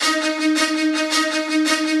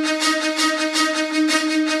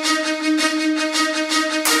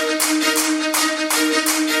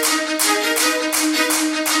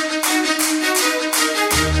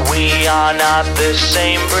are not the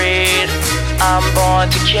same breed. I'm born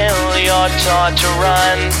to kill, you're taught to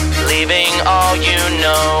run, leaving all you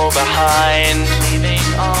know behind. Leaving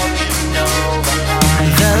all you know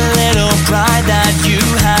behind. The little pride that you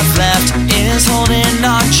have left is holding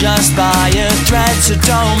on just by a thread. So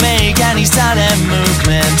don't make any sudden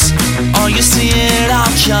movements, or you see it all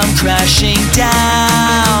come crashing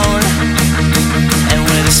down. And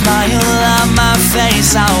with a smile on my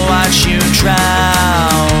face, I'll watch you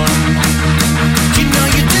drown. You know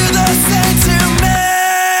you do the same to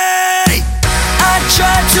me. I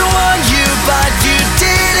tried to warn you, but you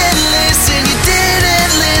didn't listen. You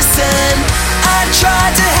didn't listen. I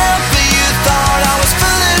tried to help, but you thought I was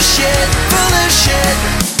full of shit. Full of shit.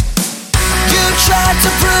 You tried to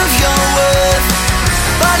prove your worth,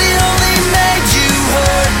 but it only made you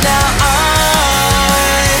hurt. Now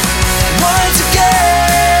I once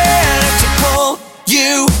again have to pull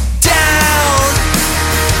you down.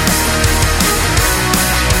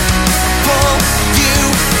 Pull you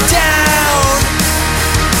down.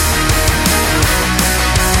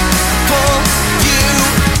 Pull you.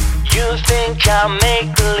 You think I'll make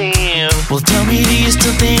believe? Well, tell me, do you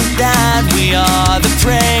still think that we are the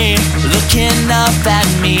prey? Looking up at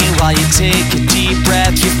me while you take a deep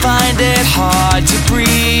breath, you find it hard to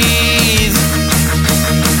breathe.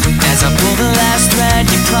 As I pull the last thread,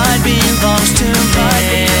 your pride belongs to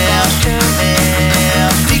me.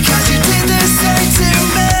 Because you did the same to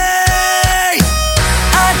me.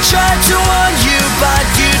 I tried to warn you, but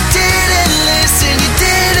you didn't listen. You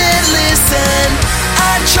didn't listen.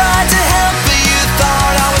 I tried to help, but you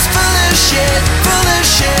thought I was full of shit. Full of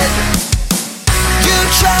shit. You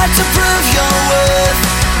tried to prove your worth,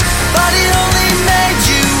 but it only made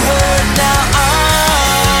you hurt. Now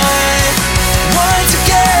I once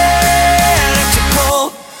again have to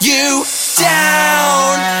pull you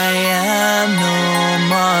down. I am no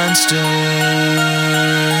monster,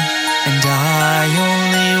 and I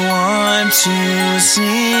only want to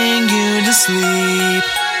sing you to sleep.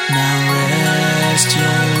 Now rest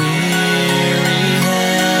your weary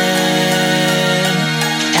head,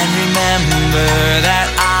 and remember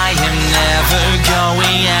that I am never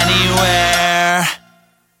going anywhere.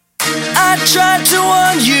 I tried to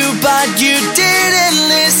warn you, but you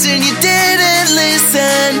didn't listen. You didn't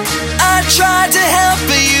listen. I tried to help,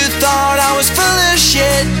 but you thought I was full of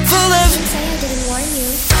shit. Full of. I didn't warn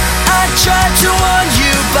you. I tried to warn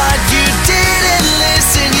you, but you didn't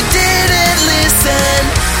listen. You didn't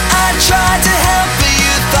listen. I tried to help, but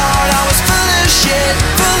you thought I was full of shit.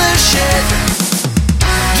 Full of shit.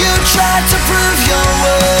 You tried to prove your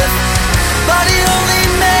worth, but it only